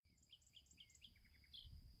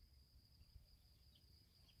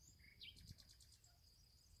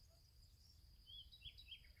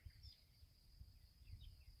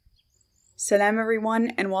Salam everyone,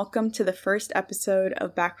 and welcome to the first episode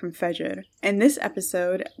of Back from Fajr. In this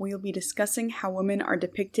episode, we will be discussing how women are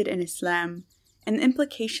depicted in Islam and the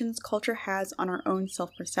implications culture has on our own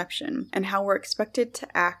self-perception and how we're expected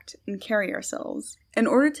to act and carry ourselves. In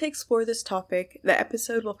order to explore this topic, the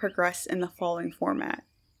episode will progress in the following format.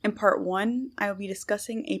 In part 1, I will be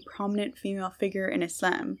discussing a prominent female figure in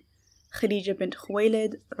Islam, Khadijah bint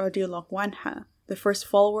Khuwaylid radiallahu anha, the first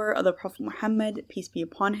follower of the Prophet Muhammad, peace be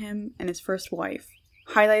upon him, and his first wife,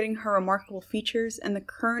 highlighting her remarkable features and the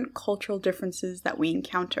current cultural differences that we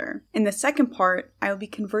encounter. In the second part, I will be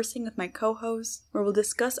conversing with my co-hosts, where we'll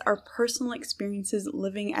discuss our personal experiences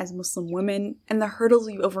living as Muslim women and the hurdles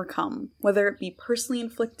we've overcome, whether it be personally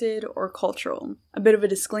inflicted or cultural. A bit of a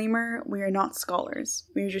disclaimer, we are not scholars.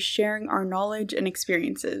 We are just sharing our knowledge and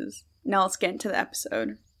experiences. Now let's get into the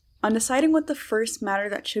episode. On deciding what the first matter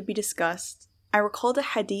that should be discussed, I recalled a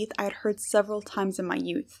hadith I had heard several times in my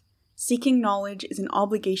youth. Seeking knowledge is an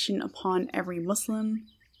obligation upon every Muslim.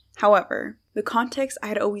 However, the context I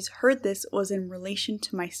had always heard this was in relation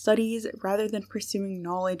to my studies rather than pursuing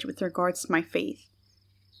knowledge with regards to my faith.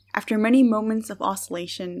 After many moments of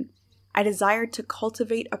oscillation, I desired to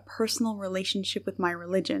cultivate a personal relationship with my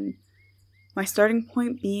religion, my starting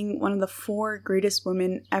point being one of the 4 greatest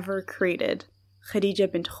women ever created, Khadijah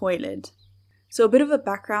bint Khuwaylid. So a bit of a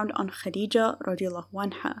background on Khadijah radiallahu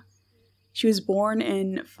anha. She was born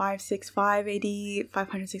in 565 AD,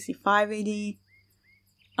 565 AD.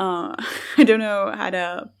 I don't know how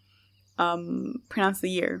to pronounce the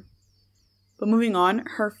year. But moving on,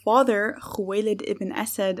 her father, Khuwaylid ibn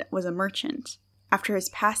Asad, was a merchant. After his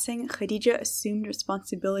passing, Khadijah assumed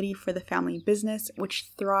responsibility for the family business,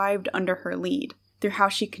 which thrived under her lead. Through how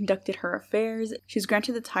she conducted her affairs, she was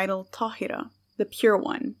granted the title Tahira, the pure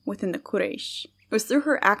one, within the Quraysh. It was through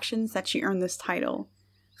her actions that she earned this title.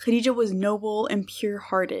 Khadijah was noble and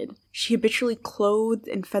pure-hearted. She habitually clothed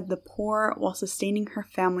and fed the poor while sustaining her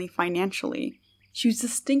family financially. She was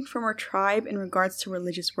distinct from her tribe in regards to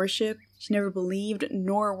religious worship. She never believed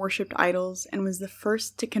nor worshipped idols and was the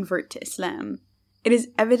first to convert to Islam. It is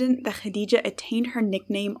evident that Khadijah attained her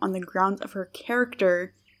nickname on the grounds of her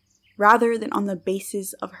character rather than on the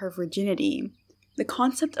basis of her virginity. The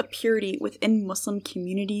concept of purity within Muslim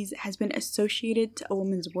communities has been associated to a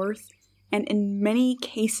woman's worth and in many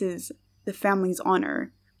cases, the family's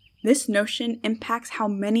honor. This notion impacts how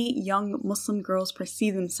many young Muslim girls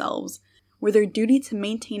perceive themselves, where their duty to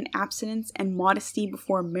maintain abstinence and modesty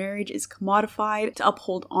before marriage is commodified to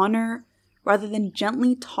uphold honor, rather than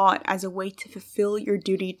gently taught as a way to fulfill your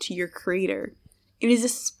duty to your Creator. It is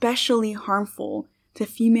especially harmful to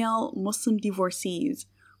female Muslim divorcees,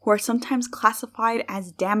 who are sometimes classified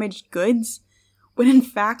as damaged goods, when in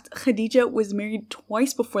fact Khadijah was married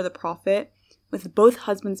twice before the Prophet, with both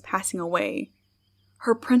husbands passing away.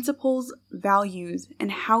 Her principles, values,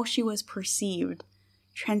 and how she was perceived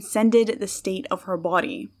transcended the state of her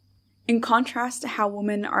body. In contrast to how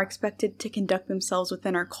women are expected to conduct themselves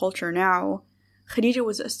within our culture now, Khadijah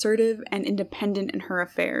was assertive and independent in her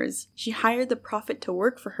affairs. She hired the Prophet to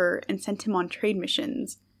work for her and sent him on trade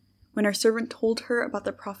missions. When her servant told her about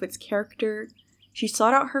the Prophet's character, she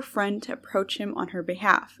sought out her friend to approach him on her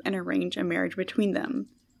behalf and arrange a marriage between them.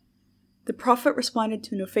 The Prophet responded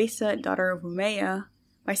to Nufaysa, daughter of Umayyah,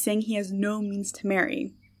 by saying he has no means to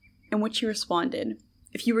marry, in which he responded,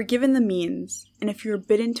 "If you were given the means, and if you were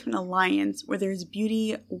bidden to an alliance where there is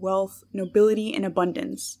beauty, wealth, nobility, and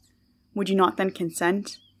abundance, would you not then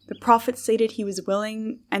consent?" The Prophet stated he was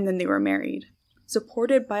willing, and then they were married.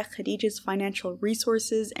 Supported by Khadijah's financial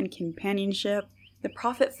resources and companionship, the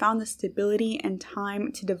Prophet found the stability and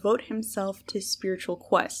time to devote himself to his spiritual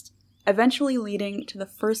quest, eventually leading to the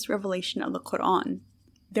first revelation of the Quran.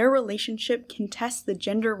 Their relationship contests the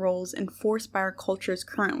gender roles enforced by our cultures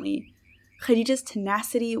currently. Khadijah's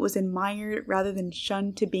tenacity was admired rather than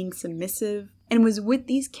shunned to being submissive, and was with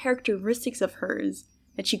these characteristics of hers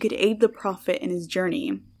that she could aid the Prophet in his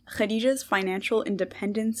journey. Khadijah's financial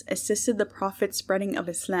independence assisted the Prophet's spreading of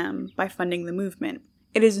Islam by funding the movement.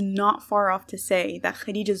 It is not far off to say that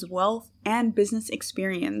Khadijah's wealth and business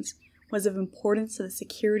experience was of importance to the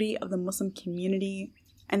security of the Muslim community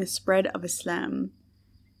and the spread of Islam.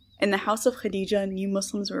 In the house of Khadijah, new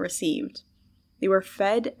Muslims were received. They were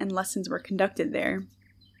fed and lessons were conducted there.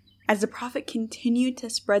 As the Prophet continued to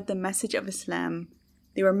spread the message of Islam,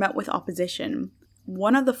 they were met with opposition.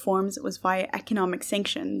 One of the forms was via economic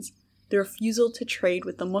sanctions, the refusal to trade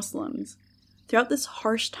with the Muslims. Throughout this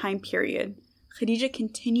harsh time period, Khadijah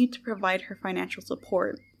continued to provide her financial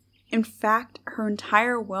support. In fact, her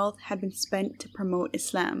entire wealth had been spent to promote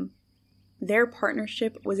Islam. Their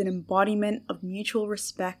partnership was an embodiment of mutual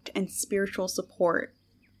respect and spiritual support.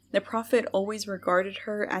 The Prophet always regarded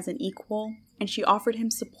her as an equal, and she offered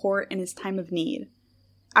him support in his time of need.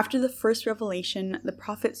 After the first revelation, the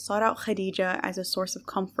Prophet sought out Khadijah as a source of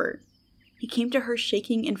comfort. He came to her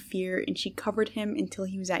shaking in fear, and she covered him until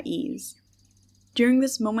he was at ease. During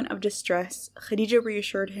this moment of distress, Khadijah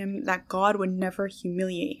reassured him that God would never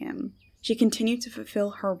humiliate him. She continued to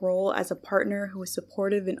fulfill her role as a partner who was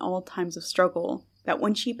supportive in all times of struggle, that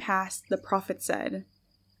when she passed, the Prophet said,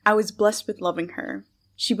 "I was blessed with loving her.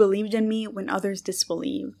 She believed in me when others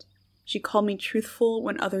disbelieved. She called me truthful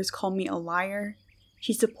when others called me a liar.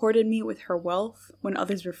 She supported me with her wealth when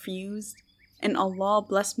others refused. And Allah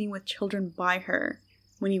blessed me with children by her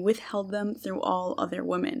when He withheld them through all other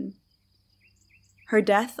women." Her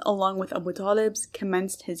death, along with Abu Talib's,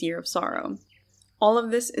 commenced his year of sorrow. All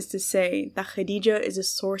of this is to say that Khadijah is a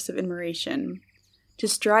source of admiration. To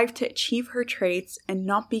strive to achieve her traits and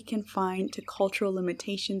not be confined to cultural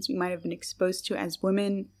limitations we might have been exposed to as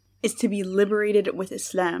women is to be liberated with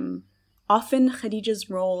Islam. Often, Khadijah's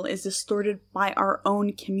role is distorted by our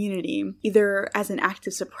own community, either as an act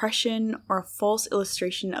of suppression or a false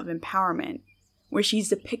illustration of empowerment, where she's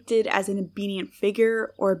depicted as an obedient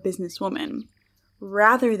figure or a businesswoman,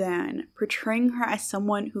 rather than portraying her as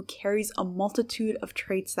someone who carries a multitude of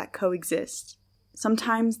traits that coexist.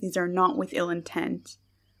 Sometimes these are not with ill intent,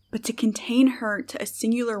 but to contain her to a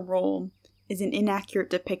singular role is an inaccurate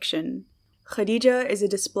depiction. Khadijah is a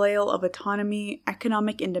display of autonomy,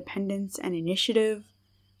 economic independence, and initiative,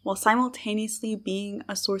 while simultaneously being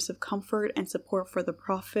a source of comfort and support for the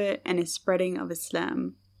Prophet and his spreading of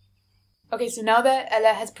Islam. Okay, so now that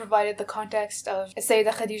Allah has provided the context of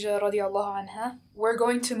Sayyidah Khadijah radiallahu anha, we're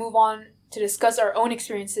going to move on to discuss our own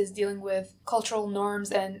experiences dealing with cultural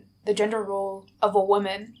norms and the gender role of a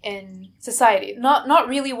woman in society. Not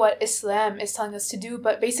really what Islam is telling us to do,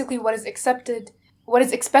 but basically what is expected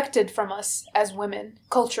from us as women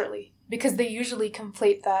culturally, because they usually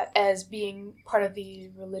conflate that as being part of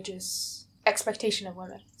the religious expectation of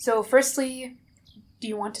women. So firstly, do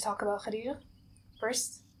you want to talk about Khadijah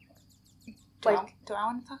first? Do I want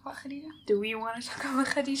to talk about Khadijah? Do we want to talk about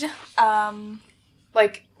Khadijah?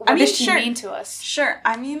 What does she mean to us? Sure.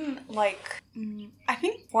 I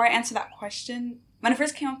think before I answer that question, when I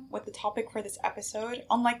first came up with the topic for this episode,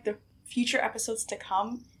 unlike the future episodes to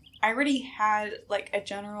come, I already had a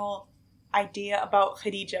general idea about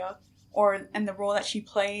Khadijah and the role that she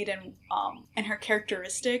played and her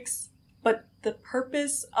characteristics. But the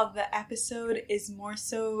purpose of the episode is more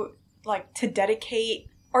so to dedicate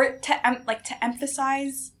or to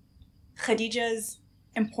emphasize Khadijah's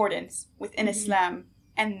importance within Islam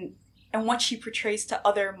and what she portrays to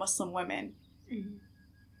other Muslim women. Mm-hmm.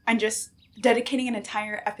 And just dedicating an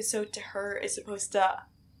entire episode to her is supposed to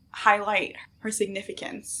highlight her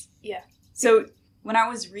significance. Yeah. So when I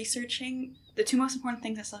was researching, the two most important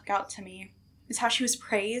things that stuck out to me is how she was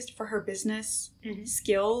praised for her business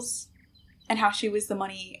skills and how she was the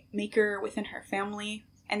money maker within her family.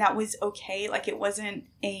 And that was okay. It wasn't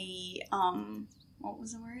a, what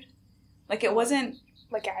was the word? It wasn't...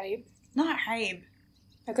 Aib? Not aib.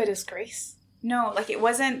 A disgrace? No, it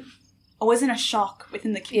wasn't a shock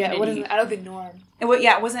within the community. Yeah, it wasn't out of the norm. It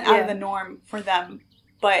wasn't out of the norm for them.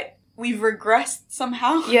 But we've regressed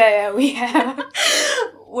somehow. Yeah, we have.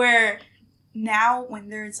 Where now when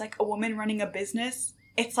there's a woman running a business,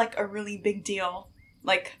 it's a really big deal.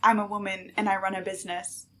 I'm a woman and I run a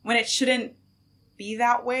business. When it shouldn't be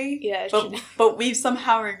that way. Yeah, but we've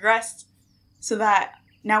somehow regressed so that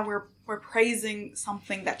now we're praising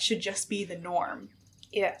something that should just be the norm.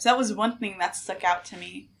 Yeah. So that was one thing that stuck out to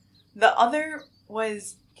me. The other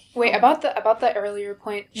was... Wait, about that earlier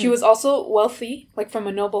point, she was also wealthy, from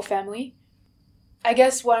a noble family. I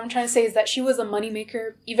guess what I'm trying to say is that she was a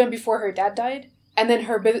moneymaker even before her dad died, and then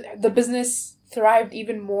the business thrived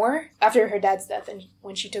even more after her dad's death and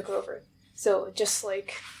when she took over. So it just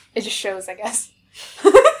shows, I guess.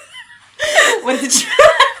 What did you...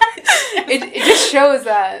 It just shows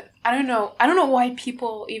that I don't know why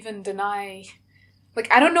people even deny,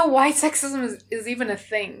 I don't know why sexism is even a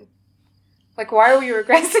thing. Why are we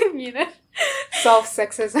regressing,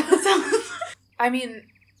 self-sexism? I mean,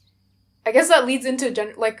 I guess that leads into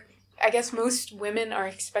I guess most women are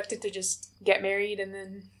expected to just get married and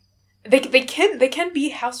then they can be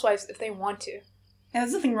housewives if they want to. Yeah,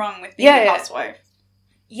 there's nothing wrong with being a housewife.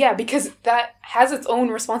 Yeah, because that has its own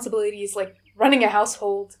responsibilities, running a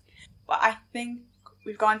household. But I think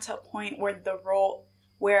we've gone to a point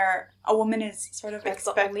where a woman is sort of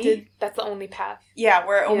expected... That's the only path. Yeah,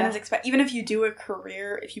 where a woman is expected... Even if you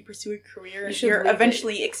pursue a career, you're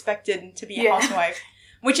eventually expected to be a housewife.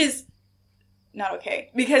 Which is not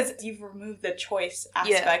okay. Because you've removed the choice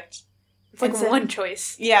aspect It's like one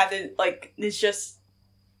choice. Yeah, this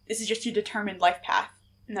is just your determined life path.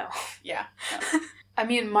 No. Yeah. No. I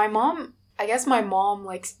mean, I guess my mom,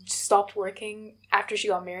 like, stopped working after she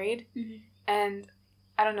got married. Mm-hmm. And,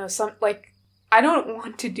 I don't know, I don't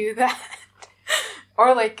want to do that.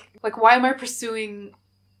 Or, like, why am I pursuing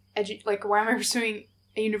a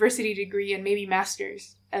university degree and maybe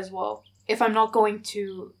master's as well if I'm not going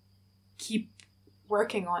to keep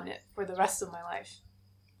working on it for the rest of my life?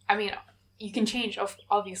 I mean, you can change,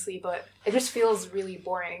 obviously, but it just feels really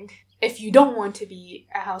boring if you don't want to be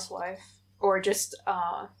a housewife, or just,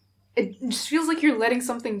 it just feels like you're letting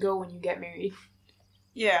something go when you get married.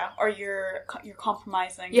 Yeah, or you're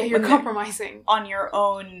compromising. Yeah, you're compromising on your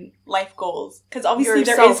own life goals, because obviously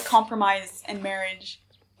there is compromise in marriage,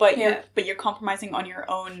 but you're compromising on your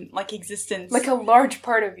own, like, existence, like a large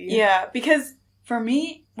part of you. Yeah, because for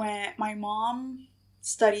me, when my mom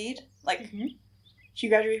studied, like, mm-hmm. she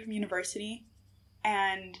graduated from university,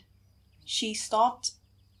 and she stopped.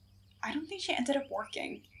 I don't think she ended up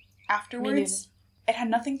working afterwards. It had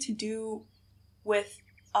nothing to do with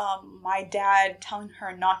my dad telling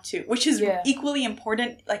her not to, which is equally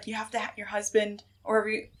important. Like, you have to have your husband or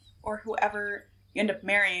whoever you end up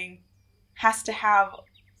marrying has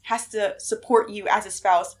to support you as a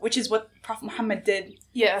spouse, which is what Prophet Muhammad did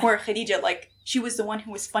for Khadijah. Like, she was the one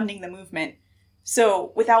who was funding the movement.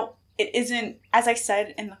 So it isn't, as I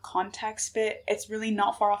said in the context bit, it's really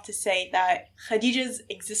not far off to say that Khadijah's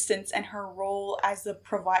existence and her role as the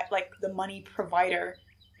money provider,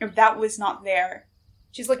 if that was not there,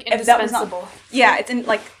 she's, like, indispensable. It's in,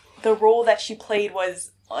 like, the role that she played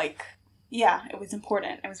was, like, it was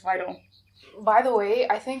important. It was vital. By the way,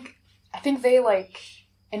 I think they, like,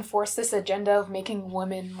 enforce this agenda of making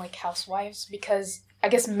women, like, housewives because I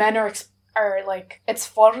guess men are like, it's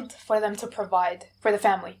fard for them to provide for the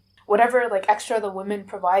family. Whatever, like, extra the woman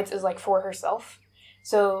provides is, like, for herself.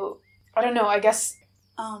 So, I don't know, I guess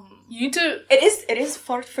you need to... It is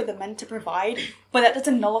fard for the men to provide, but that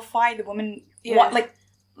doesn't nullify the woman... Yeah.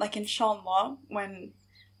 Like, inshallah, when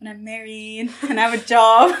I'm married and I have a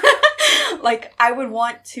job, like, I would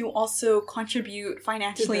want to also contribute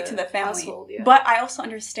financially to the family. Household, yeah. But I also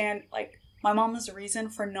understand, like, my mom's reason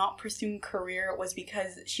for not pursuing career was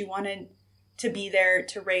because she wanted to be there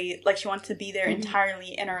to raise, like, she wanted to be there mm-hmm.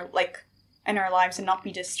 entirely in our lives and not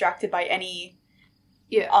be distracted by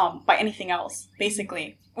by anything else,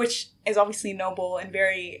 basically, which is obviously noble and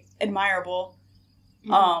very admirable.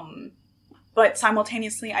 Mm-hmm. But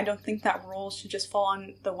simultaneously, I don't think that role should just fall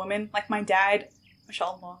on the women. Like, my dad,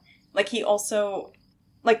 mashallah, like, he also,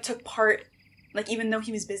 like, took part, like, even though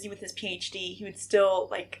he was busy with his PhD, he would still,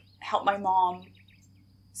 like, help my mom.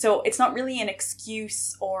 So it's not really an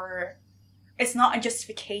excuse, or it's not a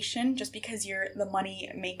justification just because you're the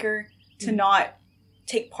money maker to mm-hmm. not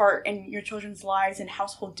take part in your children's lives and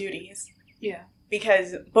household duties. Yeah.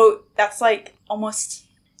 Because that's, like,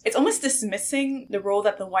 it's almost dismissing the role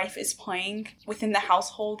that the wife is playing within the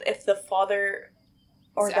household if the father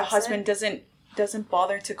or the husband doesn't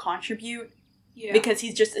bother to contribute. Yeah. Because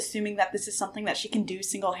he's just assuming that this is something that she can do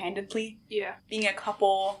single-handedly. Yeah. Being a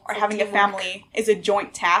couple or having a family is a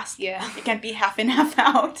joint task. Yeah. It can't be half in, half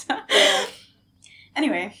out. Yeah.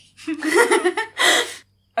 Anyway.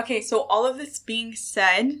 Okay, so all of this being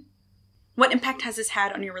said, what impact has this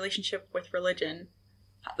had on your relationship with religion?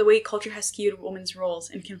 The way culture has skewed women's roles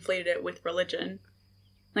and conflated it with religion.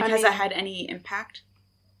 Like, has that had any impact?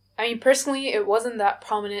 I mean, personally, it wasn't that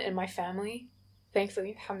prominent in my family.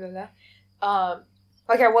 Thankfully, alhamdulillah.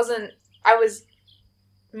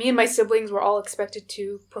 Me and my siblings were all expected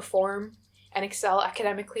to perform and excel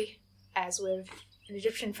academically, as with an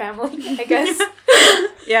Egyptian family, I guess.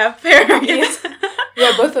 Yeah, fair, I guess.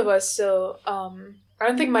 Yeah, both of us, so, I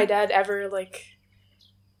don't think my dad ever, like,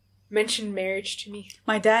 mentioned marriage to me.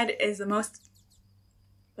 My dad is the most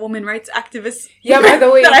women rights activist by the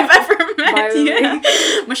way, that I've ever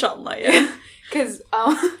met. Mashallah, yeah. Because,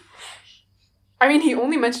 I mean, he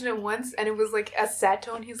only mentioned it once, and it was, like, a sad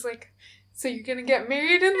tone. He's like, so you're gonna get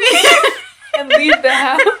married and leave the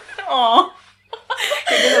house? Aww.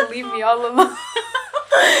 You're gonna leave me all alone?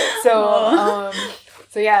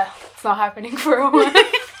 So yeah, it's not happening for a while.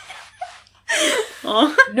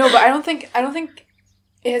 No, but I don't think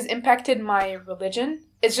it has impacted my religion.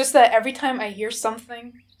 It's just that every time I hear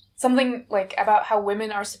something like about how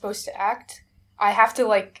women are supposed to act, I have to,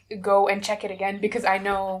 like, go and check it again, because I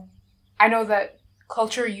know that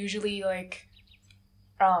culture usually, like,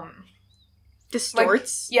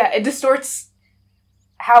 distorts. Like, it distorts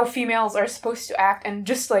how females are supposed to act, and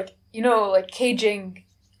just, like, you know, like, caging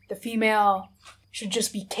the female should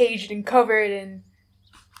just be caged and covered, and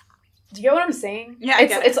do you get what I'm saying? Yeah,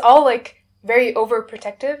 it's all, like, very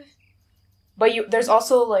overprotective, but there's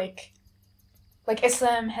also like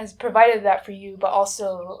Islam has provided that for you, but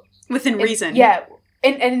also within reason. Yeah,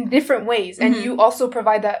 in different ways, and you also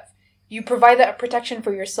provide that. You provide that protection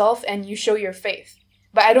for yourself, and you show your faith.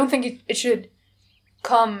 But I don't think it should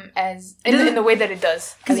come as in the way that it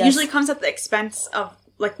does, because it usually comes at the expense of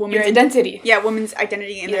like women's identity. Yeah, women's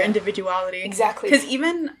identity and their individuality. Exactly. Because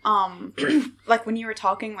even like when you were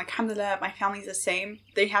talking, like, alhamdulillah, my family's the same.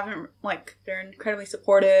 They haven't they're incredibly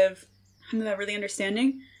supportive. Alhamdulillah, really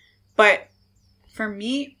understanding. But for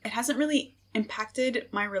me, it hasn't really impacted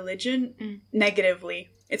my religion negatively.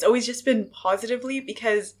 It's always just been positively,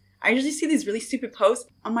 because I usually see these really stupid posts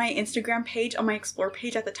on my Instagram page, on my Explore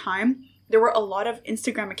page at the time. There were a lot of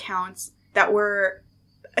Instagram accounts that were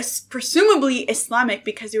presumably Islamic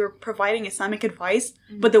because they were providing Islamic advice,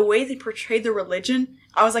 but the way they portrayed the religion,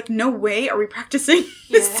 I was like, no way are we practicing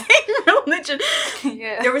the same religion.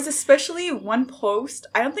 Yeah. There was especially one post,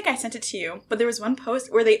 I don't think I sent it to you, but there was one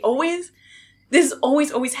post where this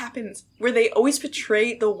always happens, where they always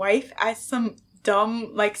portray the wife as some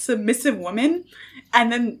dumb, submissive woman, and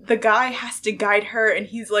then the guy has to guide her, and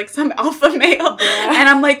he's like some alpha male. Yeah. And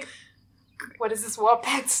I'm like, what is this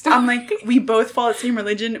Wattpad stuff? I'm like, we both follow the same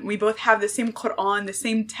religion, we both have the same Quran, the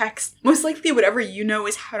same text. Most likely whatever you know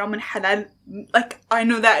is haram and halal, I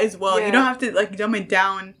know that as well. Yeah. You don't have to dumb it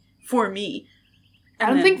down for me. And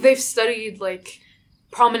I don't think they've studied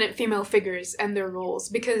prominent female figures and their roles,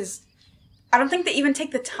 because I don't think they even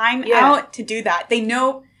take the time out to do that. They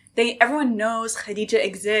know, everyone knows Khadijah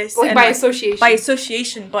exists. By association. By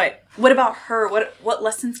association, but what about her? What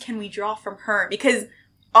lessons can we draw from her? Because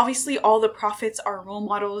obviously all the prophets are role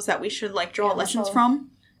models that we should draw lessons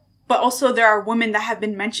from. But also there are women that have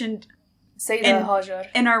been mentioned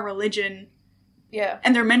in our religion. Yeah.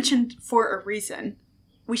 And they're mentioned for a reason.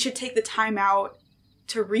 We should take the time out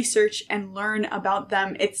to research and learn about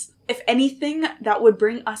them. It's, if anything, that would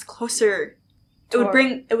bring us closer. It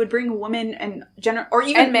would bring women and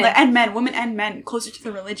women and men closer to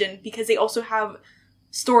the religion, because they also have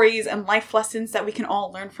stories and life lessons that we can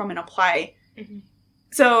all learn from and apply. Mm-hmm.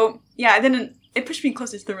 So yeah, it pushed me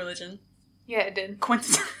closer to the religion. Yeah, it did.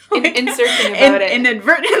 Coincidentally. In searching about it.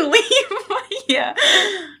 Inadvertently. Yeah.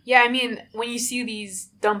 Yeah, I mean, when you see these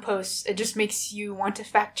dumb posts, it just makes you want to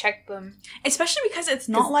fact check them. Especially because it's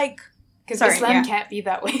not because Islam can't be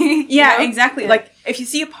that way. Yeah, exactly. Yeah. If you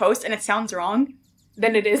see a post and it sounds wrong,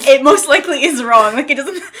 then it is. It most likely is wrong. It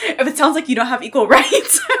doesn't, if it sounds like you don't have equal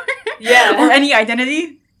rights. Yeah. Or any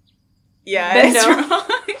identity. Yeah, then it's wrong.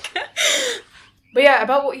 But yeah,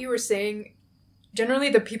 about what you were saying, generally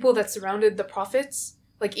the people that surrounded the prophets,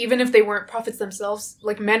 even if they weren't prophets themselves,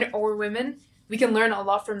 men or women, we can learn a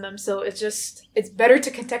lot from them. So it's better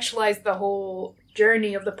to contextualize the whole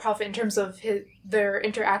journey of the prophet in terms of their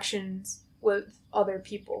interactions with other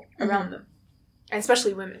people around them, and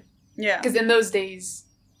especially women. Yeah. Because in those days,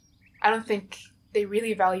 I don't think they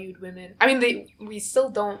really valued women. I mean, we still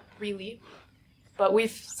don't really, but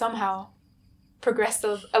we've somehow progressed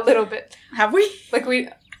a little bit. Have we?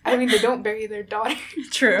 They don't bury their daughters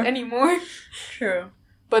anymore. True.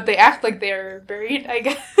 But they act like they're buried, I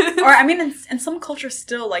guess. Or, I mean, in some cultures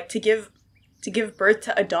still, to give birth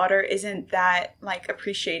to a daughter isn't that,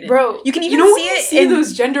 appreciated. Bro, you can even see it in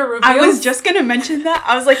those gender reveals. I was just going to mention that.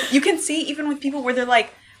 I was like, you can see even with people where they're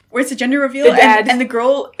where it's a gender reveal, and the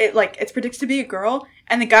girl, it's predicted to be a girl,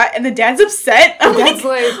 and the dad's upset.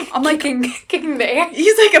 I'm kicking the air.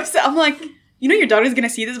 He's upset. I'm like, your daughter's gonna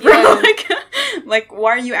see this, bro. Yeah.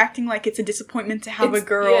 Why are you acting like it's a disappointment to have a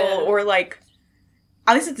girl, or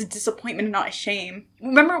at least it's a disappointment and not a shame.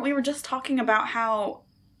 Remember, we were just talking about how,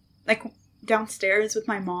 downstairs with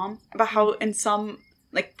my mom, about how in some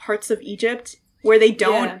parts of Egypt where they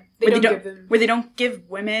don't give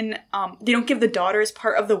women, they don't give the daughters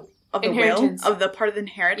part of the will, of the part of the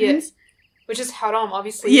inheritance. Yeah. Which is haram,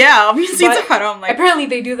 obviously. Yeah, obviously it's haram. Apparently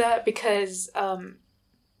they do that because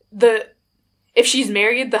if she's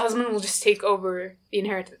married, the husband will just take over the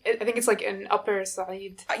inheritance. I think it's an upper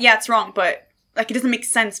side. Yeah, it's wrong, but it doesn't make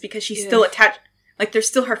sense because she's still attached. There's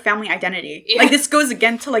still her family identity. Yeah. This goes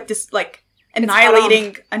again to this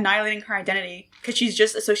annihilating her identity because she's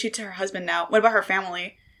just associated to her husband now. What about her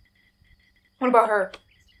family? What about her?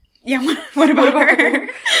 Yeah, what about her?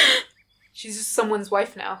 She's just someone's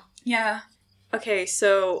wife now. Yeah. Okay,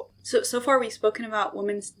 so far we've spoken about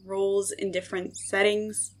women's roles in different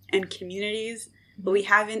settings and communities, but we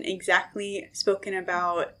haven't exactly spoken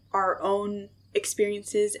about our own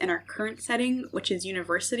experiences in our current setting, which is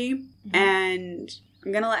university. Mm-hmm. And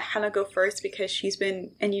I'm gonna let Hala go first because she's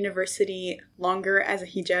been in university longer as a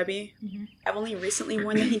hijabi. Mm-hmm. I've only recently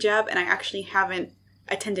worn the hijab, and I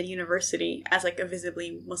attended university as like a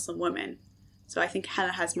visibly Muslim woman. So I think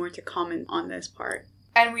Hannah has more to comment on this part.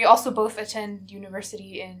 And we also both attend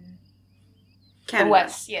university in Canada. the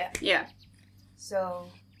West. Yeah. Yeah. So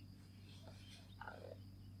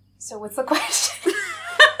what's the question?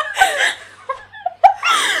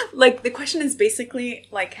 Like, the question is basically,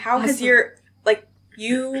 like, how has your, like,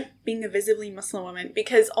 you being a visibly Muslim woman,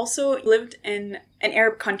 because also you lived in an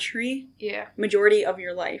Arab country majority of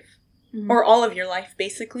your life, or all of your life,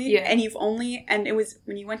 basically, and and it was,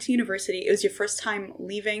 when you went to university, it was your first time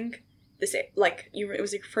leaving this, like, it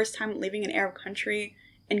was your first time leaving an Arab country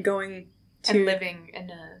and going to... And living in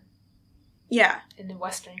a... in a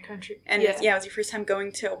Western country. And it was your first time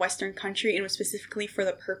going to a Western country, and it was specifically for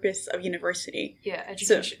the purpose of university. Yeah,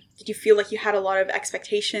 education. So, did you feel like you had a lot of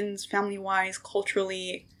expectations, family-wise,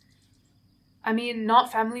 culturally? I mean,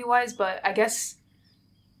 not family-wise, but I guess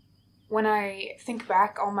when I think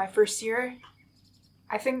back on my first year,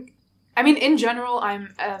 in general,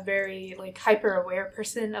 I'm a very, like, hyper-aware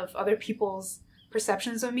person of other people's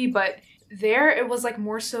perceptions of me, but there, it was, like,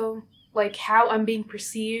 more so, like, how I'm being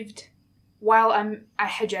perceived while I'm a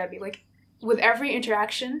hijabi. Like, with every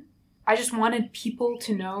interaction, I just wanted people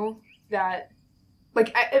to know that,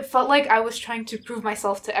 like, it felt like I was trying to prove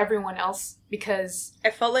myself to everyone else, because... I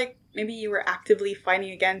felt like maybe you were actively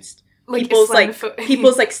fighting against like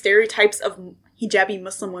people's, like, stereotypes of hijabi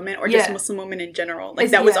Muslim women, or just Muslim women in general. Like,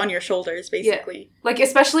 that was on your shoulders, basically. Yeah. Like,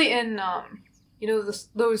 especially in,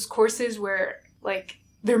 those courses where, like,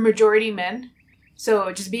 they're majority men.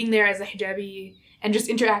 So, just being there as a hijabi... and just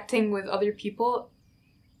interacting with other people.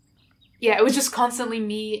 Yeah, it was just constantly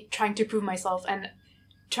me trying to prove myself and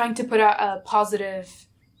trying to put out a positive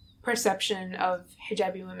perception of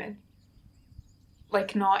hijabi women.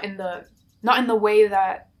 Like, not in the way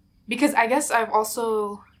that... Because I guess I've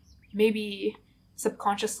also maybe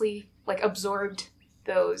subconsciously, like, absorbed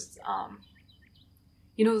those,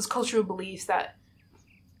 those cultural beliefs that,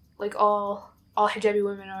 like, all hijabi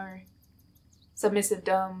women are submissive,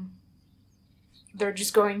 dumb, they're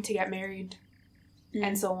just going to get married,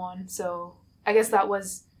 and so on. So I guess that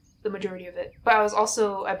was the majority of it. But I was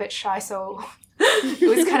also a bit shy, so it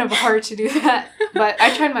was kind of hard to do that. But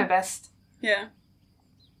I tried my best. Yeah.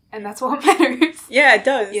 And that's what matters. Yeah, it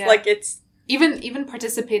does. Yeah. Like, it's... Even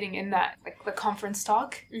participating in that, like, the conference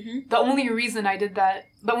talk, the only reason I did that,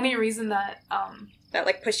 that,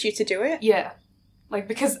 like, pushed you to do it? Yeah. Like,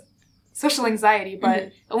 because social anxiety,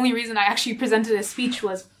 but the only reason I actually presented a speech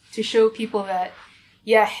was to show people that,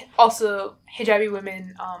 also hijabi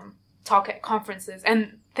women talk at conferences.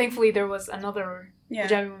 And thankfully there was another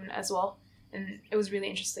hijabi woman as well. And it was really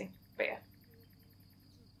interesting. But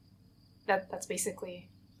that's basically...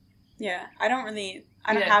 Yeah, I don't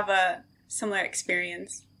have a similar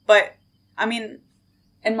experience. But, I mean,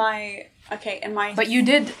 But you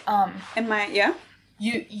did,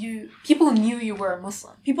 people knew you were a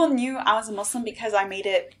Muslim. People knew I was a Muslim because I made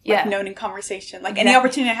it known in conversation. Like, any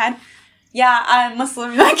opportunity I had, I'm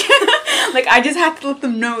Muslim. Like, like, I just had to let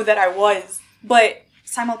them know that I was. But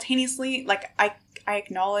simultaneously, like, I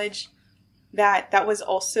acknowledge that was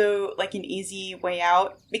also, like, an easy way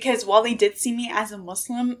out. Because while they did see me as a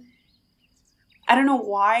Muslim, I don't know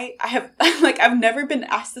why I've never been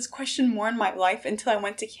asked this question more in my life until I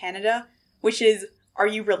went to Canada, which is, are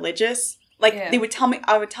you religious? Like, I would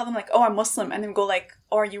tell them, like, oh, I'm Muslim. And then go, like,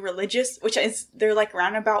 oh, are you religious? Which is their, like,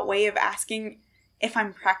 roundabout way of asking if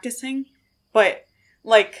I'm practicing. But,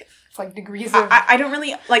 like... It's, like, degrees of... I don't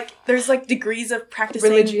really... Like, there's, like, degrees of practicing...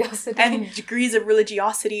 Religiosity. And degrees of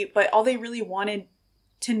religiosity. But all they really wanted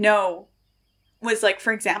to know was, like,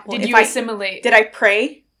 for example... Did you assimilate? Did I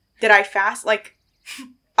pray? Did I fast? Like,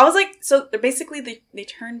 I was, like... So, they're basically, they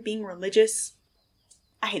turn being religious...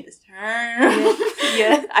 I hate this term.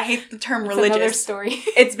 Yeah. I hate the term religious. Another story.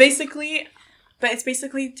 It's basically,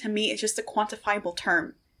 to me, it's just a quantifiable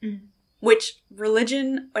term. Which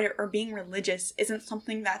religion or being religious isn't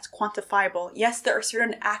something that's quantifiable. Yes, there are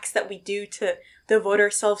certain acts that we do to devote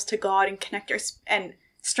ourselves to God and connect and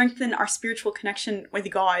strengthen our spiritual connection with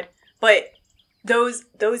God. But those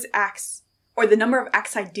acts, or the number of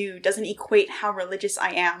acts I do, doesn't equate how religious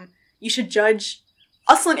I am. You should judge...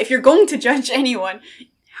 Aslan, if you're going to judge anyone,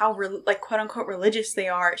 how, quote-unquote religious they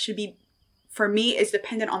are, should be, for me, is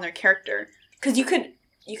dependent on their character. Because you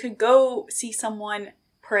could go see someone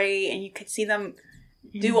pray, and you could see them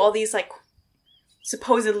do all these, like,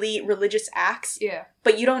 supposedly religious acts. Yeah.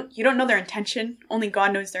 But you don't know their intention. Only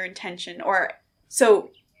God knows their intention. So,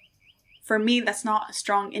 for me, that's not a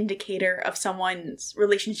strong indicator of someone's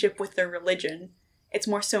relationship with their religion. It's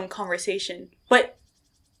more so in conversation. But,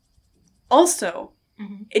 also...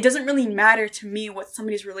 it doesn't really matter to me what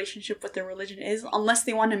somebody's relationship with their religion is unless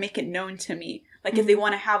they want to make it known to me. Like, if they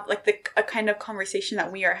want to have, like, a kind of conversation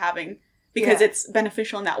that we are having because it's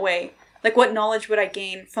beneficial in that way. Like, what knowledge would I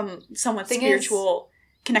gain from someone's spiritual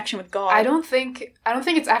connection with God? I don't think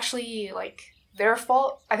it's actually, like, their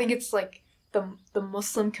fault. I think it's, like, the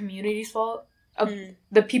Muslim community's fault. Of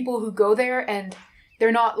the people who go there, and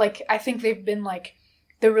they're not, like, I think they've been, like,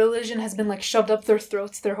 the religion has been, like, shoved up their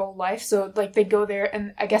throats their whole life. So, like, they go there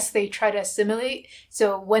and I guess they try to assimilate.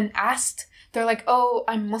 So when asked, they're like, oh,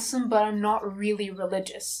 I'm Muslim, but I'm not really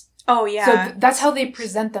religious. Oh, yeah. So that's how they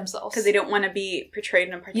present themselves. Because they don't want to be portrayed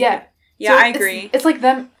in a particular... Yeah, so I agree. It's like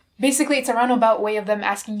them... Basically, it's a roundabout way of them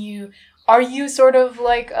asking you, are you sort of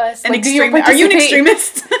like us? Like, are you an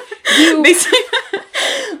extremist?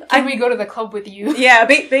 Can we go to the club with you? Yeah,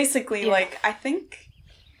 basically, like, I think...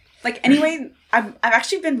 Like, anyway, I've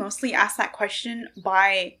actually been mostly asked that question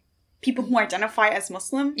by people who identify as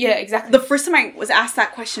Muslim. Yeah, exactly. The first time I was asked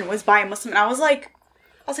that question was by a Muslim, and I was like,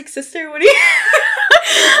 sister, what do you...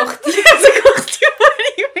 I was like, what do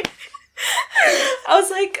you mean? I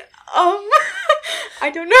was like,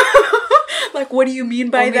 I don't know. Like, what do you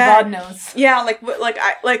mean by Only that? God knows. Yeah,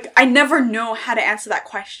 I never know how to answer that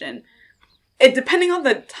question. It depending on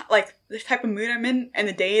the type of mood I'm in and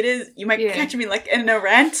the day it is, you might catch me like in a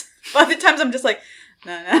rant. But other times I'm just like,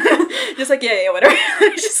 no, just like yeah, whatever.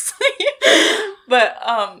 Just like, but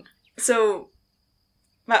so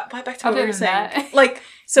back to what we were saying. That. Like,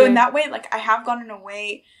 so in that way, like, I have gone in a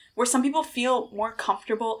way where some people feel more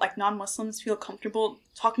comfortable, like non-Muslims feel comfortable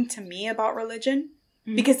talking to me about religion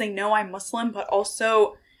because they know I'm Muslim, but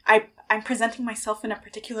also I'm presenting myself in a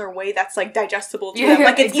particular way that's, like, digestible to them.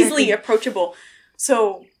 Like, it's easily approachable.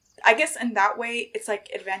 So, I guess in that way, it's, like,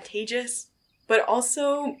 advantageous. But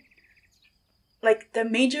also, like, the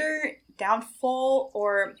major downfall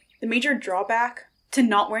or the major drawback to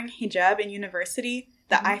not wearing hijab in university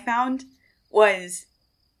that I found was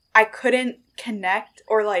I couldn't connect,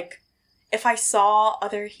 or, like, if I saw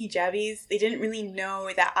other hijabis, they didn't really know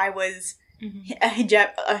that I was... a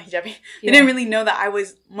hijabi. They didn't really know that I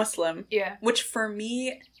was Muslim. Yeah. Which for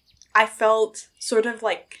me, I felt sort of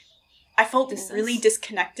like... I felt really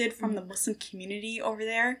disconnected from the Muslim community over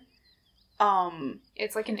there.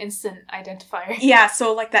 It's like an instant identifier. Yeah,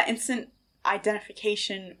 so like that instant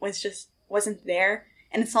identification wasn't there.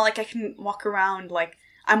 And it's not like I can walk around like,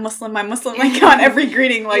 I'm Muslim, like on every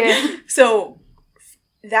greeting. Like, so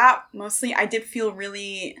that mostly I did feel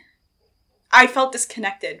really... I felt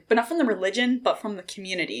disconnected, but not from the religion, but from the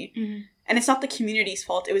community. And it's not the community's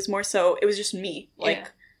fault. It was more so, it was just me.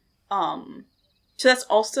 Like, so that's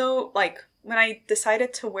also, like, when I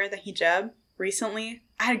decided to wear the hijab recently,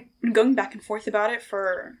 I had been going back and forth about it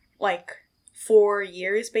for, like, 4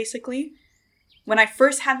 years, basically. When I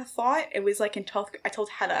first had the thought, it was, like, in 12th grade. I told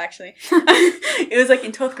Hada, actually. It was, like,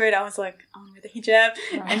 in 12th grade, I was like, I want to wear the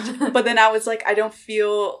hijab. But then I was like, I don't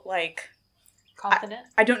feel, like... confident?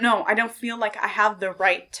 I don't know. I don't feel like I have the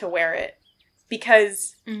right to wear it.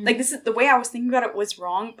 Because, like, this is the way I was thinking about it was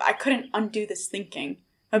wrong, but I couldn't undo this thinking.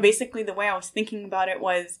 But basically, the way I was thinking about it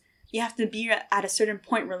was, you have to be at a certain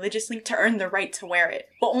point religiously to earn the right to wear it.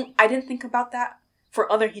 But I didn't think about that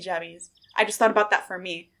for other hijabis. I just thought about that for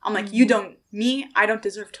me. I'm like, I don't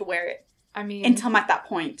deserve to wear it. I mean... until I'm at that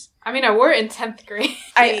point. I mean, I wore it in 10th grade.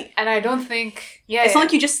 And I don't think... Yeah, it's not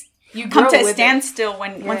like you come to a standstill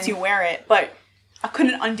once you wear it, but... I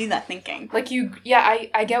couldn't undo that thinking. Like,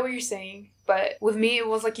 I get what you're saying, but with me, it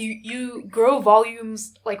was like you grow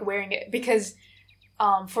volumes, like, wearing it, because,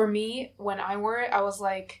 for me, when I wore it, it was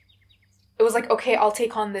like, okay, I'll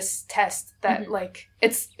take on this test that, like,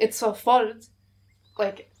 it's a fard,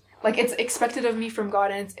 like, it's expected of me from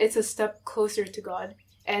God, and it's a step closer to God,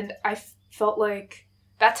 and I felt like,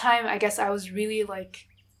 that time, I guess I was really, like,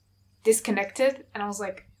 disconnected, and I was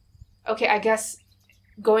like, okay, I guess...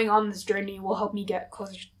 going on this journey will help me get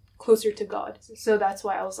closer to God. So that's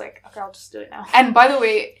why I was like, okay, I'll just do it now. And by the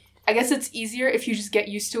way, I guess it's easier if you just get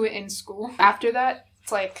used to it in school. After that,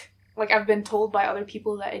 it's like I've been told by other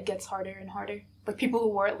people that it gets harder and harder. Like, people who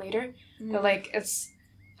wore it later, they're like, it's...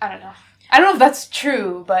 I don't know. I don't know if that's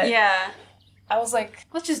true, but... yeah. I was like,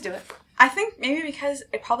 let's just do it. I think maybe because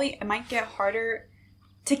it might get harder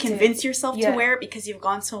to convince yourself to wear it because you've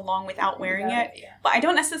gone so long without wearing it. Yeah. But I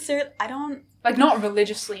don't... Like, not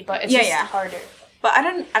religiously, but it's just harder. But I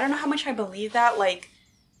don't know how much I believe that. Like,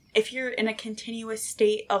 if you're in a continuous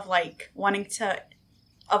state of, like,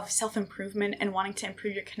 of self-improvement and wanting to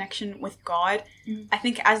improve your connection with God, I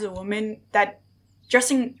think as a woman, that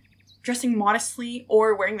dressing modestly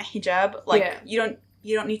or wearing the hijab, like, you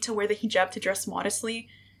don't need to wear the hijab to dress modestly,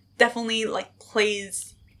 definitely, like,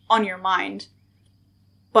 plays on your mind.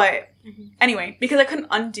 But anyway, because I couldn't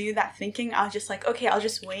undo that thinking, I was just like, okay, I'll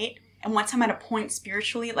just wait. And once I'm at a point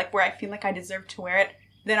spiritually, like where I feel like I deserve to wear it,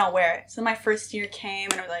 then I'll wear it. So my first year came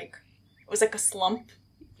and it was like a slump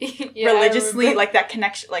religiously, like that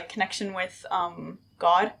connection with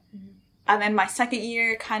God. And then my second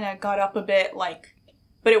year kind of got up a bit, like,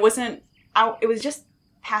 but it wasn't out. It was just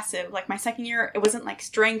passive. Like my second year, it wasn't like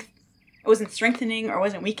strength. It wasn't strengthening or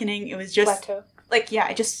wasn't weakening. It was just plateau. Like, yeah,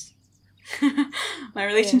 I just my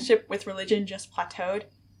relationship with religion just plateaued.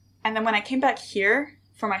 And then when I came back here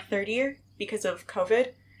for my third year because of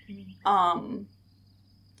COVID,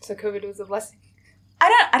 so COVID was a blessing.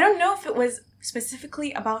 I don't know if it was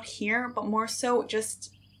specifically about here, but more so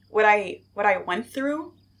just what I went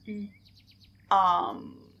through.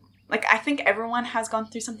 Like I think everyone has gone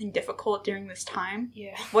through something difficult during this time.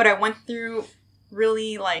 Yeah. What I went through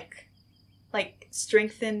really like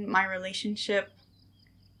strengthened my relationship.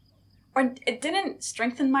 Or it didn't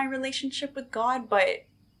strengthen my relationship with God,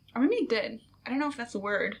 or maybe it did. I don't know if that's a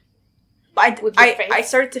word. But I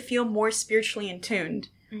started to feel more spiritually in tuned,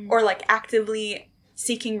 or like actively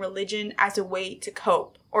seeking religion as a way to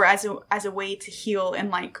cope, or as a way to heal and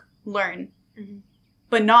like learn,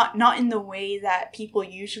 but not in the way that people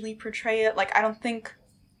usually portray it. Like I don't think,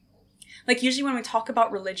 like usually when we talk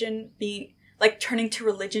about religion being like turning to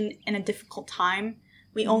religion in a difficult time,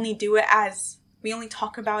 we only do it we only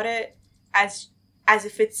talk about it as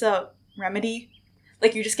if it's a remedy.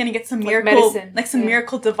 Like you're just gonna get some miracle, medicine. Like some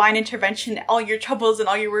miracle divine intervention, all your troubles and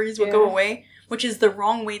all your worries will go away, which is the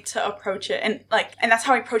wrong way to approach it. And that's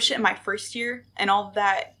how I approached it in my first year. And all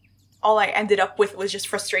I ended up with was just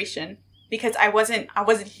frustration because I wasn't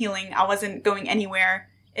healing. I wasn't going anywhere.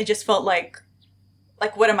 It just felt like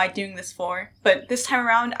what am I doing this for? But this time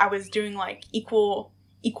around, I was doing like equal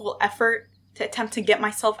effort to attempt to get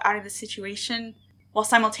myself out of the situation, while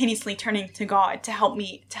simultaneously turning to God to help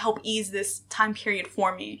ease this time period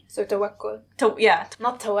for me. So tawakkul.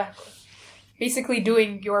 Not tawakkul. Basically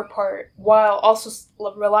doing your part while also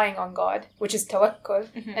relying on God, which is tawakkul.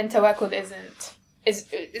 And tawakkul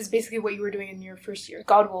is basically what you were doing in your first year.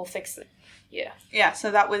 God will fix it. Yeah. Yeah,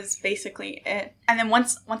 so that was basically it. And then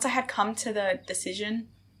once I had come to the decision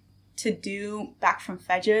to do Back from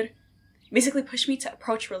Fajr, it basically pushed me to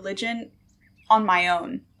approach religion on my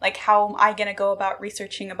own. Like, how am I going to go about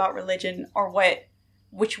researching about religion, or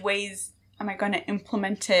which ways am I going to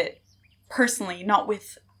implement it personally, not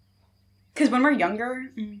with, because when we're younger,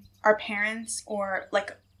 our parents or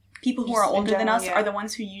like people who are older than us are the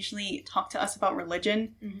ones who usually talk to us about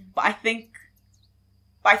religion. But I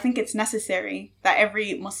think it's necessary that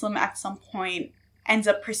every Muslim at some point ends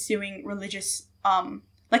up pursuing religious,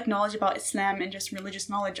 like knowledge about Islam and just religious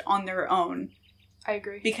knowledge on their own. I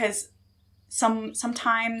agree. Because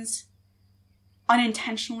sometimes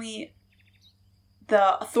unintentionally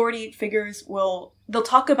the authority figures they'll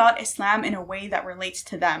talk about Islam in a way that relates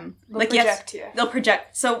to them. They'll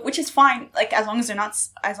project. So which is fine, like as long as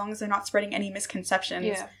they're not spreading any misconceptions.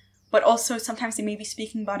 Yeah. But also sometimes they may be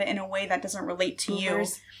speaking about it in a way that doesn't relate to you,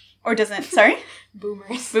 or doesn't. Sorry, Boomer.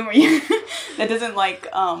 That doesn't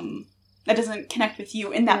that doesn't connect with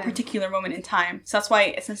you in that particular moment in time. So that's why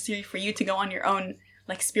it's necessary for you to go on your own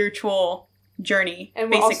like spiritual journey.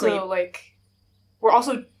 And we're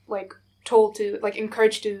also told to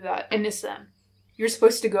encouraged to do that in Islam. You're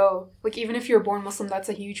supposed to go, even if you're born Muslim, that's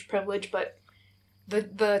a huge privilege, but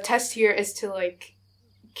the test here is to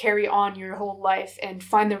carry on your whole life and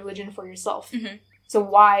find the religion for yourself. So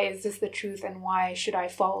why is this the truth, and why should I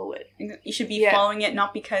follow it? You should be following it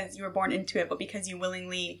not because you were born into it, but because you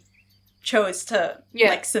willingly chose to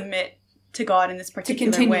submit to God in this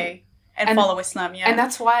particular way and follow Islam. And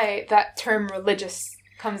that's why that term religious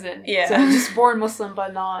comes in. Yeah. So just born Muslim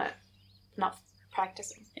but not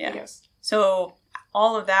practicing. Yeah. I guess. So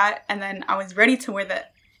all of that, and then I was ready to wear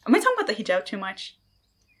that. Am I talking about the hijab too much?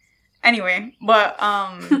 Anyway, but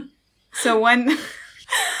so when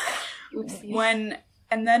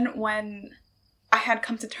I had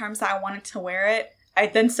come to terms that I wanted to wear it, I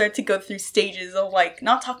then started to go through stages of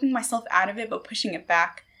not talking myself out of it, but pushing it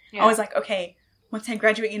back. Yeah. I was like, okay, once I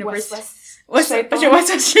graduate university, once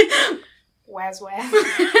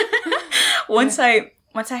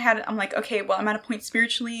I had, I'm like, okay, well, I'm at a point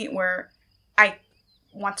spiritually where I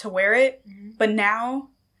want to wear it, but now,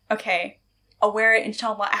 okay, I'll wear it,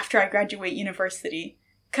 inshallah, after I graduate university.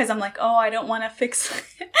 Because I'm like, oh, I don't want to fix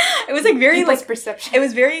it. Was very people's perception. It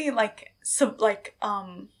was very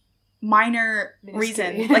minor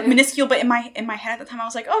reason, minuscule, but in my head at the time I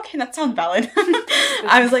was like, oh, okay, that sounds valid.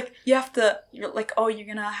 I was like, you're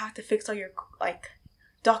gonna have to fix all your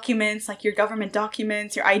documents, your government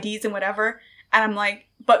documents, your IDs and whatever. And I'm like,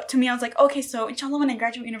 but to me, I was like, okay, so inshallah, when I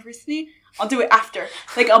graduate university, I'll do it after.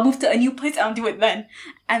 Like, I'll move to a new place and I'll do it then.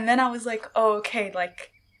 And then I was like, oh, okay,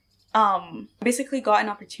 like, basically got an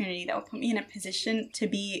opportunity that would put me in a position to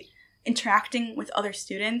be interacting with other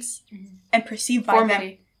students and perceived by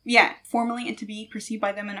them. Yeah, formally, and to be perceived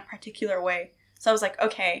by them in a particular way. So I was like,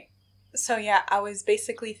 okay. So yeah, I was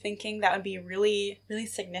basically thinking that would be really, really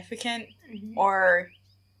significant, or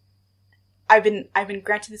I've been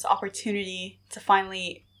granted this opportunity to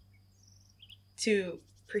finally to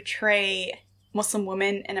portray Muslim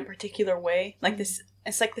women in a particular way. Like this,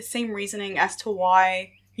 it's like the same reasoning as to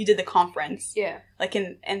why you did the conference. Yeah. Like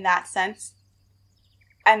in that sense.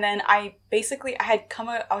 And then I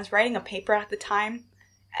was writing a paper at the time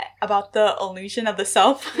about the illusion of the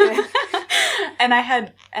self. Yeah. and I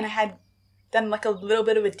had done like a little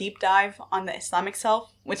bit of a deep dive on the Islamic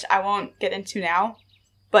self, which I won't get into now.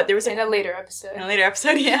 But there was in a later episode.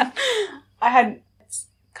 Yeah. I had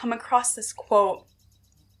come across this quote,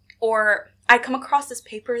 or I come across this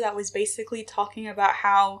paper that was basically talking about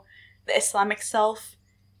how the Islamic self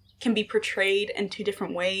can be portrayed in two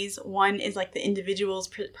different ways. One is like the individual's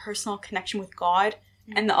personal connection with God,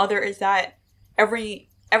 and the other is that every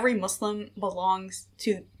Muslim belongs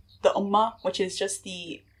to the Ummah, which is just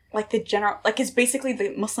the general, like it's basically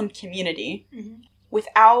the Muslim community.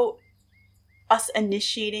 Without us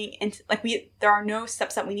initiating into, like, there are no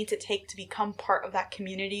steps that we need to take to become part of that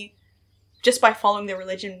community. Just by following the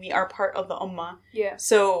religion, we are part of the Ummah. Yeah.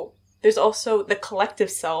 So there's also the collective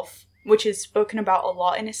self, which is spoken about a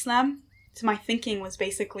lot in Islam. So my thinking was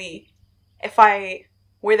basically, if I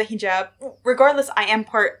wear the hijab, regardless,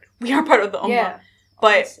 we are part of the Ummah. Yeah,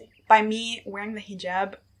 but honestly, by me wearing the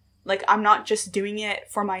hijab, like, I'm not just doing it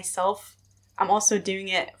for myself, I'm also doing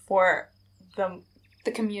it for the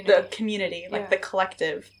community, like the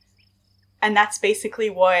collective. And that's basically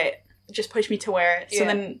what just pushed me to wear it. So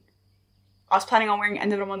then I was planning on wearing it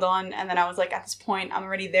end of Ramadan, and then I was like, at this point, I'm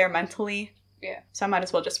already there mentally. Yeah. So I might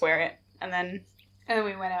as well just wear it. And then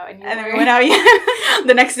we went out. Yeah.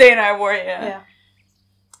 The next day, and I wore it, yeah.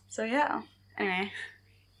 So, yeah. Anyway.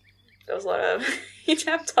 That was a lot of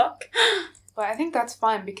hijab talk. But I think that's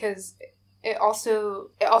fine, because it also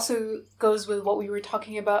goes with what we were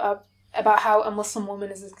talking about how a Muslim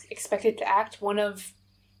woman is expected to act. One of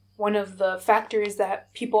the factors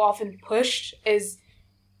that people often push is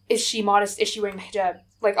she modest? Is she wearing the hijab?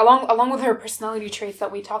 Like, along with her personality traits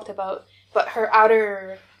that we talked about, but her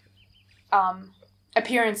outer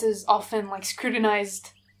appearance is often, like,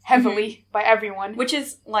 scrutinized heavily by everyone. Which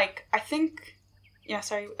is, like, I think... Yeah,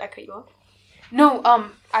 sorry, I cut you off. No,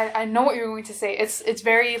 I know what you're going to say. It's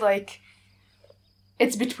very, like...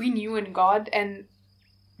 It's between you and God, and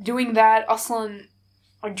doing that, aslan,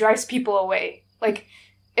 drives people away. Like,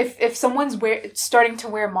 if someone's starting to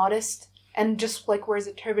wear modest, and just, like, wears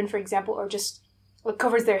a turban, for example, or just, like,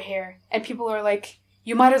 covers their hair, and people are like,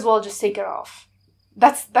 you might as well just take it off.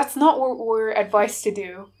 That's not what we're advised to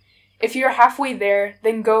do. If you're halfway there,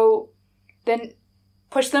 then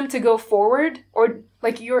push them to go forward, or,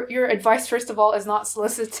 like, your advice, first of all, is not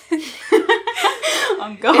solicited.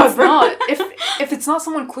 Oh God, it's not. If it's not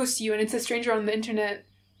someone close to you and it's a stranger on the internet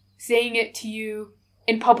saying it to you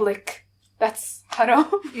in public, that's haram.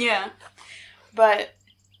 Yeah. But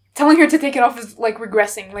telling her to take it off is, like,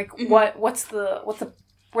 regressing. Like, where's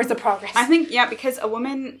the progress? I think, because a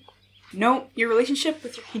woman, your relationship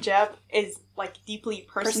with your hijab is, like, deeply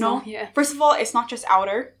personal. Yeah. First of all, it's not just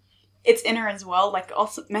outer, it's inner as well. Like,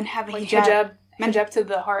 also, men have a hijab. Hijab to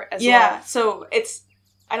the heart as well. Yeah, so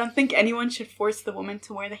I don't think anyone should force the woman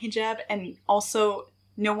to wear the hijab, and also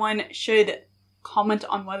no one should comment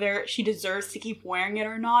on whether she deserves to keep wearing it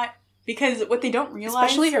or not, because what they don't realize...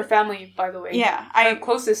 Especially her family, by the way. Yeah. Her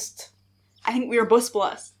closest. I think we were both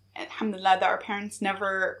blessed, alhamdulillah, that our parents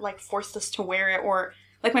never, like, forced us to wear it, or...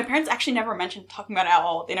 Like, my parents actually never mentioned talking about it at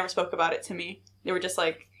all. They never spoke about it to me. They were just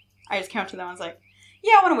like... I just came up to them and I was like,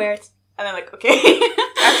 yeah, I want to wear it. And they're like, okay.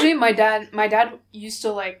 Actually, my dad used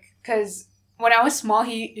to, like... Because when I was small,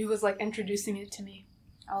 he was, like, introducing it to me.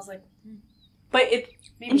 I was like... But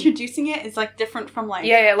introducing it is, like, different from, like...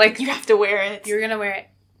 Yeah, like... You have to wear it. You're gonna wear it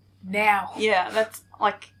now. Yeah, that's,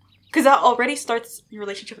 like... Because that already starts your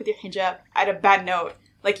relationship with your hijab at a bad note.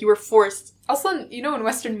 Like, you were forced. Also, you know, in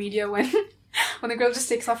Western media, when the girl just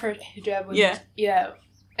takes off her hijab... Yeah.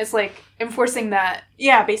 It's, like, enforcing that.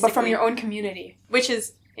 Yeah, basically. But from your own community. Which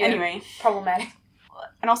is, anyway... Problematic.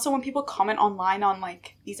 And also, when people comment online on,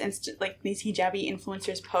 like, these these hijabi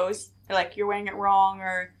influencers' posts, they're like, you're wearing it wrong,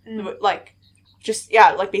 or, like... Just,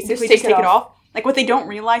 like, basically just take it off. Like, what they don't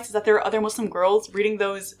realize is that there are other Muslim girls reading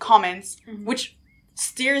those comments, which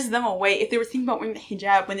steers them away. If they were thinking about wearing the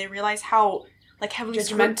hijab, when they realize how like heavily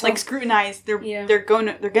Judgmental. scrutinized they're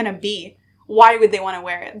gonna be, why would they want to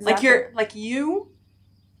wear it? Exactly. Like you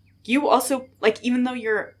also, like, even though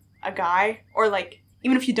you're a guy, or like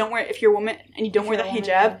even if you're a woman and you don't wear the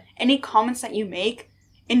hijab, any comments that you make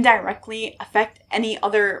indirectly affect any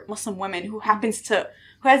other Muslim women who has the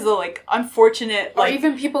like unfortunate, like, or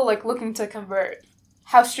even people like looking to convert.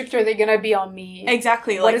 How strict are they gonna be on me?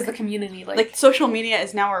 Exactly. What is the community like? Like, social media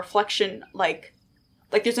is now a reflection, like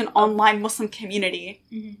there's an online Muslim community.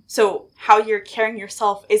 Mm-hmm. So how you're carrying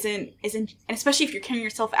yourself isn't, and especially if you're carrying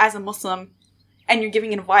yourself as a Muslim and you're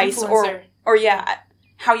giving advice, influencer. or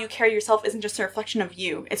how you carry yourself isn't just a reflection of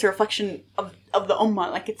you. It's a reflection of the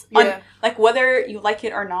ummah. Like, it's like, whether you like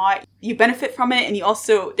it or not, you benefit from it, and you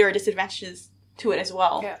also, there are disadvantages to it as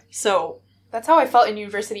well. Yeah. So that's how I felt in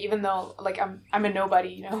university, even though, like, I'm a nobody,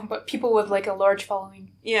 you know, but people with, like, a large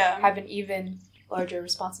following have an even larger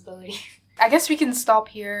responsibility. I guess we can stop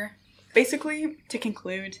here. Basically, to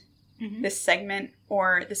conclude this segment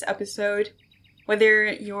or this episode, whether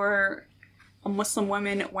you're a Muslim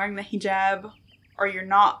woman wearing the hijab, or you're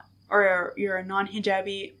not, or you're a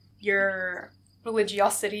non-hijabi, your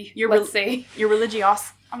religiosity, let's say. Your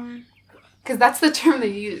religiosity. Because that's the term they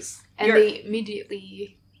use. And they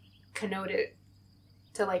immediately connote it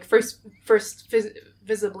to, like, first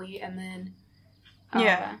visibly, and then...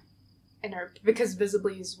 because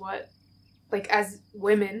visibly is what... Like, as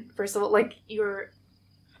women, first of all, like, you're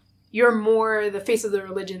more the face of the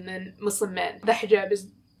religion than Muslim men. The hijab is,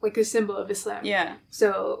 like, a symbol of Islam. Yeah.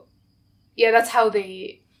 So, yeah, that's how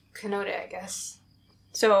they connote it, I guess.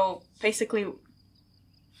 So, basically,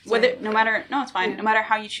 no matter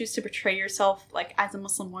how you choose to portray yourself, like, as a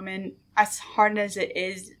Muslim woman, as hard as it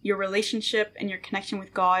is, your relationship and your connection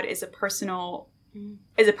with God is a personal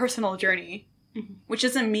journey. Mm-hmm. Which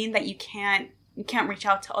doesn't mean that you can't reach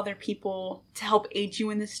out to other people to help aid you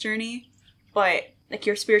in this journey, but, like,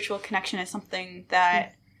 your spiritual connection is something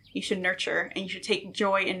that you should nurture, and you should take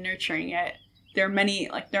joy in nurturing it. There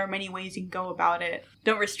are many ways you can go about it.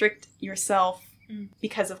 Don't restrict yourself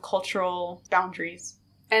because of cultural boundaries.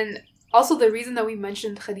 And also, the reason that we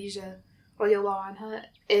mentioned Khadijah radiallahu anha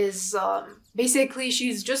is basically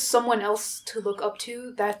she's just someone else to look up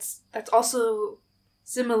to that's also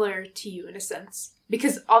similar to you in a sense.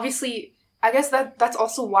 Because obviously, I guess that's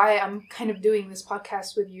also why I'm kind of doing this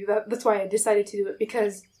podcast with you. That's why I decided to do it,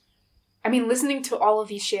 because, I mean, listening to all of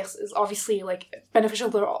these sheikhs is obviously, like, beneficial.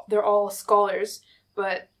 They're all scholars,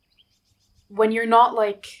 but when you're not,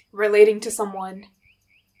 like, relating to someone,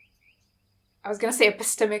 I was gonna say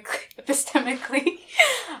epistemically,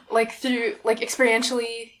 like, through, like,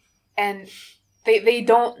 experientially, and they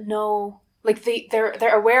don't know, like,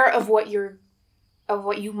 they're aware of what you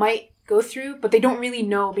might go through, but they don't really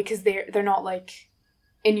know because they're not, like,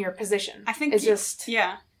 in your position. I think it's just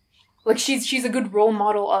like she's a good role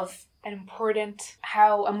model of an important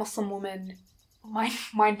how a Muslim woman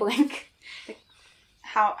mind blank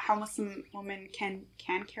how Muslim woman can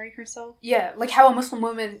carry herself. Yeah, like how a Muslim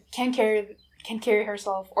woman can carry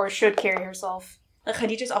herself or should carry herself. Like,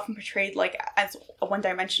 Khadijah is often portrayed, like, as a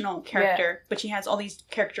one-dimensional character, but she has all these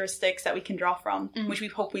characteristics that we can draw from, which we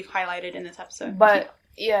hope we've highlighted in this episode. But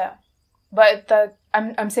but that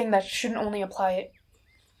I'm saying that shouldn't only apply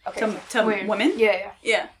to women.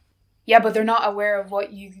 Yeah, but they're not aware of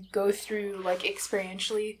what you go through, like,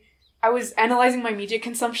 experientially. I was analyzing my media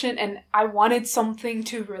consumption, and I wanted something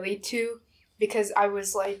to relate to because I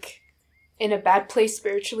was, like, in a bad place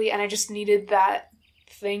spiritually, and I just needed that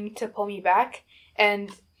thing to pull me back. And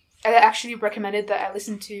I actually recommended that I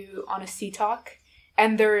listen to Honesty Talk,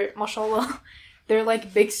 and they're, mashallah, they're,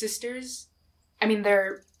 like, big sisters. I mean,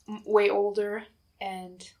 they're way older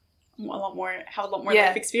and have a lot more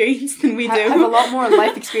life experience than we do. Have a lot more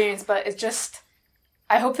life experience, but it's just,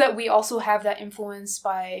 I hope that we also have that influence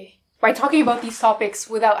by talking about these topics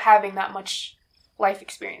without having that much life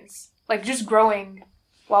experience. Like, just growing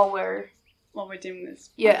while we're doing this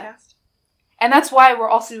podcast. Yeah. And that's why we're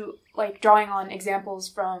also, like, drawing on examples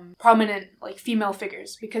from prominent, like, female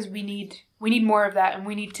figures, because we need more of that, and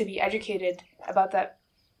we need to be educated about that.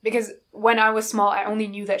 Because when I was small, I only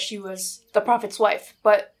knew that she was the Prophet's wife.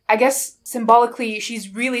 But I guess symbolically, she's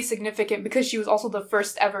really significant because she was also the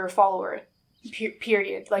first ever follower.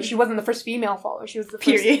 Period. Like, she wasn't the first female follower. She was the first.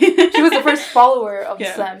 Period. She was the first follower of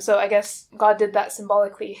Islam. So I guess God did that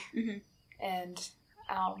symbolically. Mm-hmm. And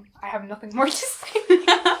I have nothing more to say.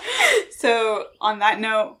 So on that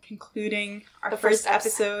note, concluding our first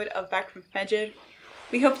episode of Back from Fajr,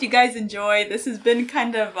 we hope you guys enjoyed. This has been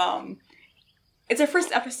kind of it's our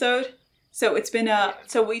first episode, so it's been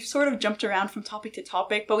so we've sort of jumped around from topic to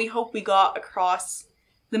topic, but we hope we got across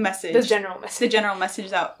the message. The general message. The general message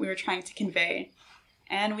that we were trying to convey.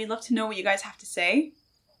 And we'd love to know what you guys have to say.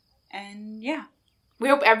 And yeah. We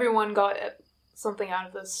hope everyone got something out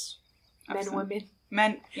of this. Absolutely.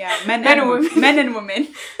 Men and women. Men and women. Men and women.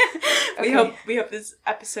 We hope this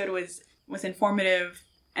episode was informative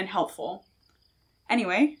and helpful.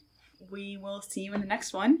 Anyway, we will see you in the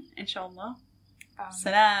next one, inshallah.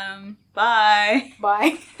 Salam. Bye.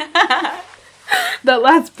 Bye. That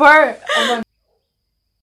last part.